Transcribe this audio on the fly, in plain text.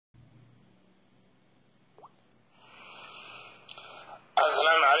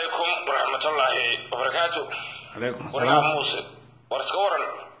وبركاته. عليكم السلام. موسى ورسكورن.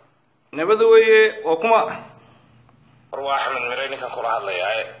 نبذوي وكما رواح من مريني كان كل هذا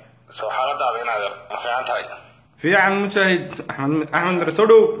يا سو حالة هذه نادر ما في عن تاي. في عن مشاهد أحمد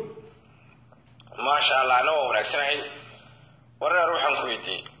رسولو. ما شاء الله أنا وركسناي ورنا روح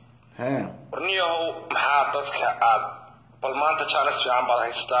كويتي. ورنيه محاطتك عاد بالمانتا تشارلز في عم بعض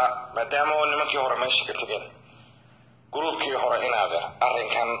هيستا ما دام هو نمكي هو رمشي كتير. جروبكي هو رأي نادر أرين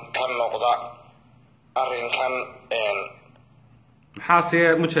كان نقطة أرين كان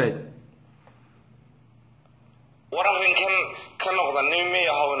حاسي مشاهد. ورأين كان نقطة نمي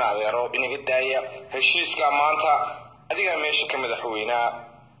هو نادر إني قدايا هالشيء كمانتا أديك ماشي كمدحوينا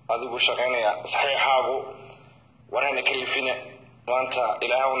أديك وشغينا صحيح هاجو ورنا كلفينا وانت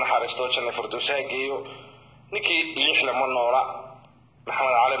إلهي ونحارستوش إن فردوسها جيو نكي ليحنا من نورا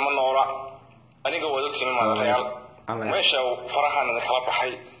محمد علي من نورا أنا جودت سنة مع الريال ماشي وفرحان إنك خلاص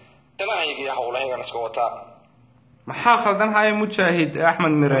بحي تنا هيجي هؤلاء أنا سكوتا محاخل دم هاي مشاهد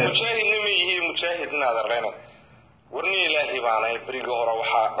أحمد مريم مشاهد نمي هي مشاهد نادر لنا ورني إلهي بعنا بريجو هرا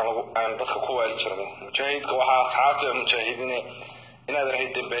وحا أنا بدك قوة الجرمي مشاهد كوحا أصحابي مشاهدين إن هذا هي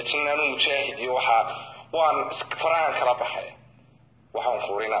الدبيتنا إنه مشاهد وحا وان فرحان خلاص بحي waxaan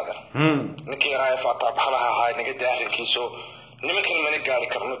qoorinaada ninkii raayfaata baxlaha ahay naga daarinkiiso nimankan ma gaari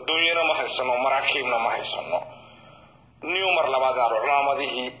karno doonyana ma haysano maraakiibna ma haysano niyo mar labaad aar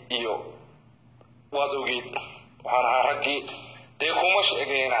culaamadihi iyo waad ogeed waxaan ahaa ragii dee kuma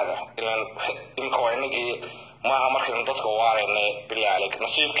sheegaynaada ilaan imka waa inagii maaha markaynu dadka waareynay bilaalig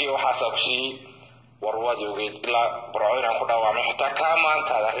nasiibkii waxaasaa ku siiyey war waad ogeed ilaa burco inaan ku dhaawacmay xitaa kaa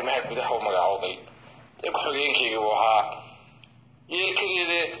maantaada arrimaha gudaha u magacooday ee ku-xigeenkayga uu ahaa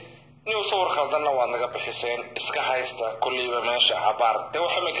يلكيده نيو صور خلدنا وانغا بخيسين اسكا هايستا كليبا ماشا عبار دي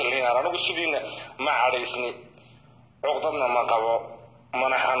waxa ma kaleeyna anagu sidiina ma cadeysni cogdadna ma qabo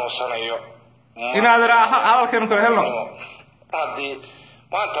mana xanuusanayo inaad raaha halkan ku helno hadii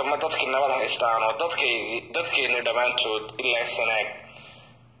maanta ma dadkii nabad haystaan oo dadkeena dhamaantood ilaa sanaag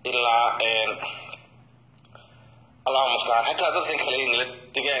ilaa اللهم مستعان حتى dadkan kale in la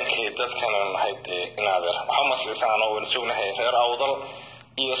digaankii dadkan lahayd inaad waxa ma siisan oo wansuunahay reer awdal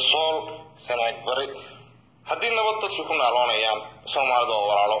iyo sool sanaag bari hadii nabad dadku ku naaloonayaan Soomaalida oo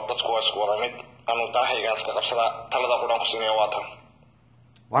walaalo dadku waa isku wada mid anu taahaygan iska qabsada talada qudhan ku siinay waatan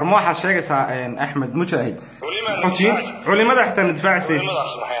war ma waxa sheegaysaa Ahmed Mujaahid culimada xitaa difaacisay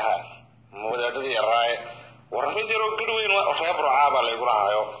culimadaas maxay ahaa wadaadada raay war mid yaro gudweyn oo reer Burcaaba la igu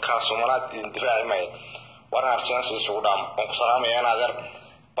lahayo ka Soomaaliyeed difaaci may وانا ارسياسي سودام وكسلام يا نادر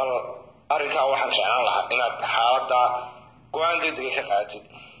بل ارنكا waxaan jeclaan lahaa inaad xaalada go'aan degdeg ka qaatid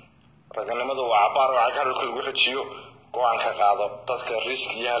raganimadu waa cabaar waxa ka lagu xijiyo go'aan ka qaado dadka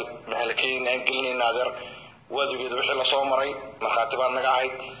risk yaal mahalkeyn aan gelin naadir wadageed wixii la soo maray marxaatibaan naga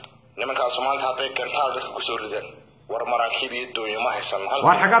ahayd nimanka Soomaaliyeed haday gantaal dadka ku soo rideen war maraakiib iyo doonyo ma haysan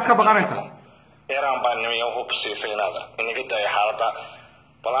war xagaad ka baqanaysa Iran baan nimayo hubsiisay naadir inaga day xaalada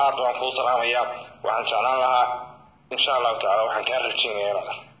balaad waan ku salaamaya waxaan jeclaan lahaa insha Allah taala waxaan ka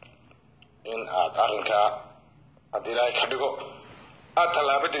rajaynayaa in aad arrinka hadii la ka dhigo aad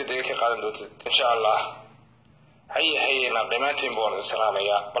talaabo degdeg ka qaadan doonto insha Allah hayna qiimatiin buu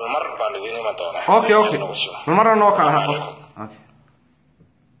salaamaya bal mar baan idin iman doonaa okay mar noo kala okay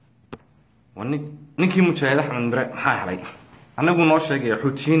ninkii Mujaahid Axmed Mire maxaa helay anagu noo sheegay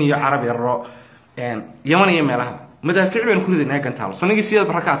xuutiyiin iyo Carab yaro Yaman iyo meelaha madaafiic weyn ku ridinay gantaal sonigi siyad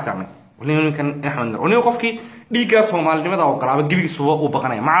barakaad kaamay ولكن كان أحمد وني وقفكي ديجا سومال لماذا وقلابة جيبي سوا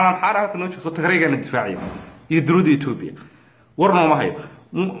وبقناي معلم حارة كنا نشوف تقريبا الدفاعية يدرود يوتيوبيا ورنا ما هي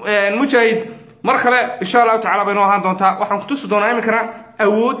المجاهد مرحلة إن شاء الله تعالى بينه هذا دونتا وحنا كتوس دونا مكرا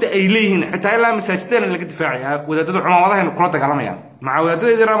أود إليهن حتى إلا مساجدين اللي الدفاعية وإذا تدعو عمامضها إنه كلها كلام يعني مع وإذا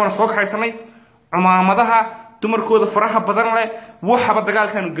إذا رامنا سوق حيسمي عمامضها تمر كود فرحة بدرنا له وحب الدجال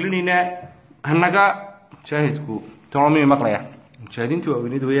كانوا قلنا هنجا مجاهدكو ترامي مقرية مجاهدين تو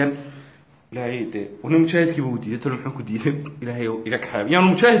أبني دويان إلهي ده ونمشاهد كي بودي تلو محنكو دي إلهي إياك حاب يعني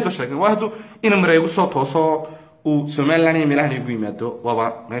مشاهد بشكل واحد إن مريقو صوت وصو وسمال لاني ملاهني يقوي مادو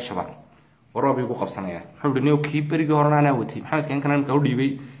وابا ماشي بار ورابي يقو قبصنا يعني حول إنيو كيبري جهرنا ناوتي محمد كان كودي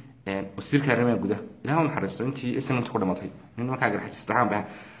بي والسير كارمي جوده إلهي نحرسته أنتي إسنا أنت كل مطهي من ما كاجر حتى استعان بها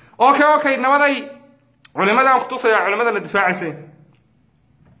أوكي نماذج علماء مختصة يا علماء الدفاع سين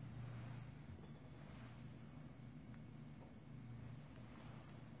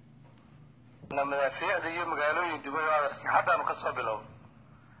لما في هذه مقالوا يدقوا على حتى مكسب له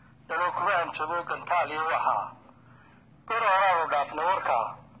لو كمان شباب كان تالي وها قراروا دافنا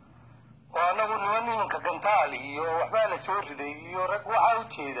وركا وأنا ونواني من كان تالي وحبال سور ذي يرق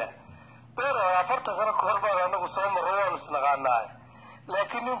وحاوتي ذا قرار فرت سنة كهرباء أنا قصام الروان سنغانا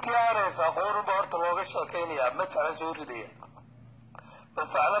laakiin ninkii aanaysa aqoonunba horta looga sheekaynayaa madfaca soo ridaya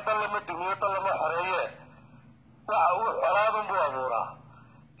madfacna dan lama dumiyo dan lama xoreeye waxa uu colaadunbuu abuuraa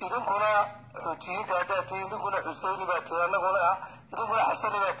idinkuna xuutiyiinta haddaad tihiin idinkuna xuseyni baa tihi idinkuna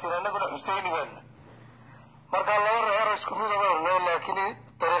xasani baa tihi annaguna xuseyni baana markaa laba reer isku mida baanu laakiin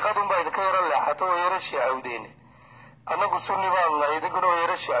dariiqadunbaa idinka yaro leexato way yaro shiicawdeen annagu sunni baanu nahay idinkuna way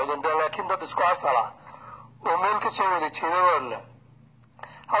yaro shiicawdeen laakiin dad isku asala oo meel ka soo wada jeeda baanuna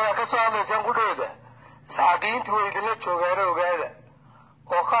halkaa ka soo hadlaysaan qudhooda isxaaqiyiintii way idinla joogaana ogaada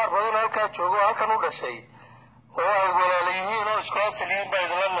oo qaar badan halkaa jooga oo halkan u dhashay oo ay walaala yihiin oo isku asal yihiin baa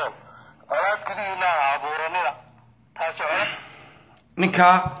idinla nool colaad gudihiina ha abuuranina taasi colaad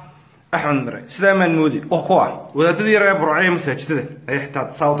ninkaa axmed mire sidaa maan moodi oo ku ah wadaadadii reer burco ee masaajidada ay xitaa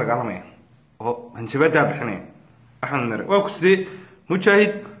saa u dagaalamaya oo hanjabadaa bixinaya axmed mire waa ku sidee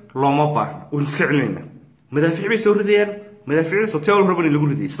mujaahid looma baahna uun iska celinayna madaafiic bay soo ridayaan madaafiicdaas hotel rabani lagu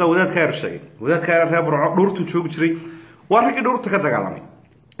ridayay sida wadaadka yar sheegay wadaadka yar reer burco dhurtu joogi jiray waa raggii dhurta ka dagaalamay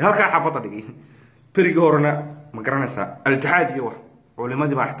halkaa xabada dhigay berigii horena ma garanaysaa al-itixaad iyo wax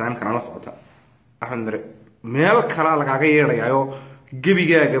culimadii baa xitaa imkana la socota axmed mire meel kalaa lagaaga yeedhayaayo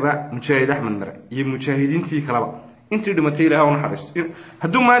gebigaagaba mujaahid axmed mire iyo mujaahidiintii kaleba intii dhimatay ilaaha u naxariisto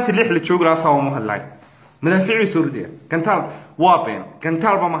hadduu maanta lix la joogi lahaa saa uma hadlahay madaafiic bay soo ridayaan gantaal waa been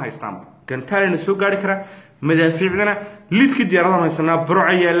gantaalba ma haystaanba gantaalina soo gaari karaa madaafiicdana lidkii diyaaradahan haysanaa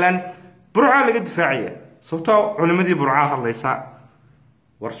burca yaalaan burcaa laga difaacaya sababtoo culimadii burcaa hadlaysa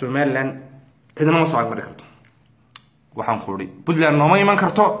war somaliland cidna ma soo agmari karto waxaan ku idhi puntland nooma iman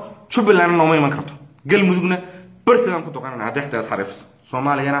karto jubbalandna nooma iman karto galmudugna barteedaan ku doqanana haddii xitaa isxariifso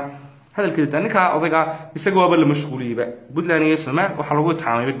soomaaliyana hadalkeeda ninkaa odaygaa isaga waaba la mashquuliyeyba puntland iyo somaal waxaa lagu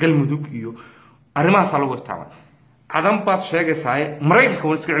itixaamayba galmudug iyo arrimahaasaa lagu itixaamay cadan baad sheegaysaaye maraykanka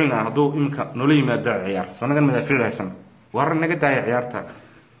waan iska celinaa hadduu iminka noola yimaado ciyaar soo nagan madaafiicda haysan war naga daaya ciyaarta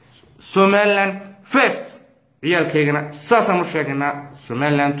somaliland first ciyaalkeygana saasaan u sheegaynaa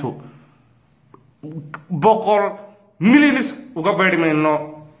somalilandu 100 milyanis uga beedhi mayno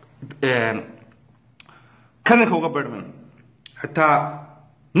kadanka uga beedhi mayno xitaa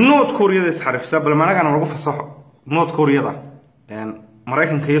north koreada isxarifisa bal managana lagu fasaxo north koreada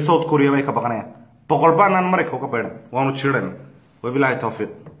maraykanka iyo south korea bay ka baqanayaan 100 baanaan maraykanka uga beedhan waanu jiirayna wabilaahi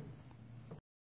tawfiiq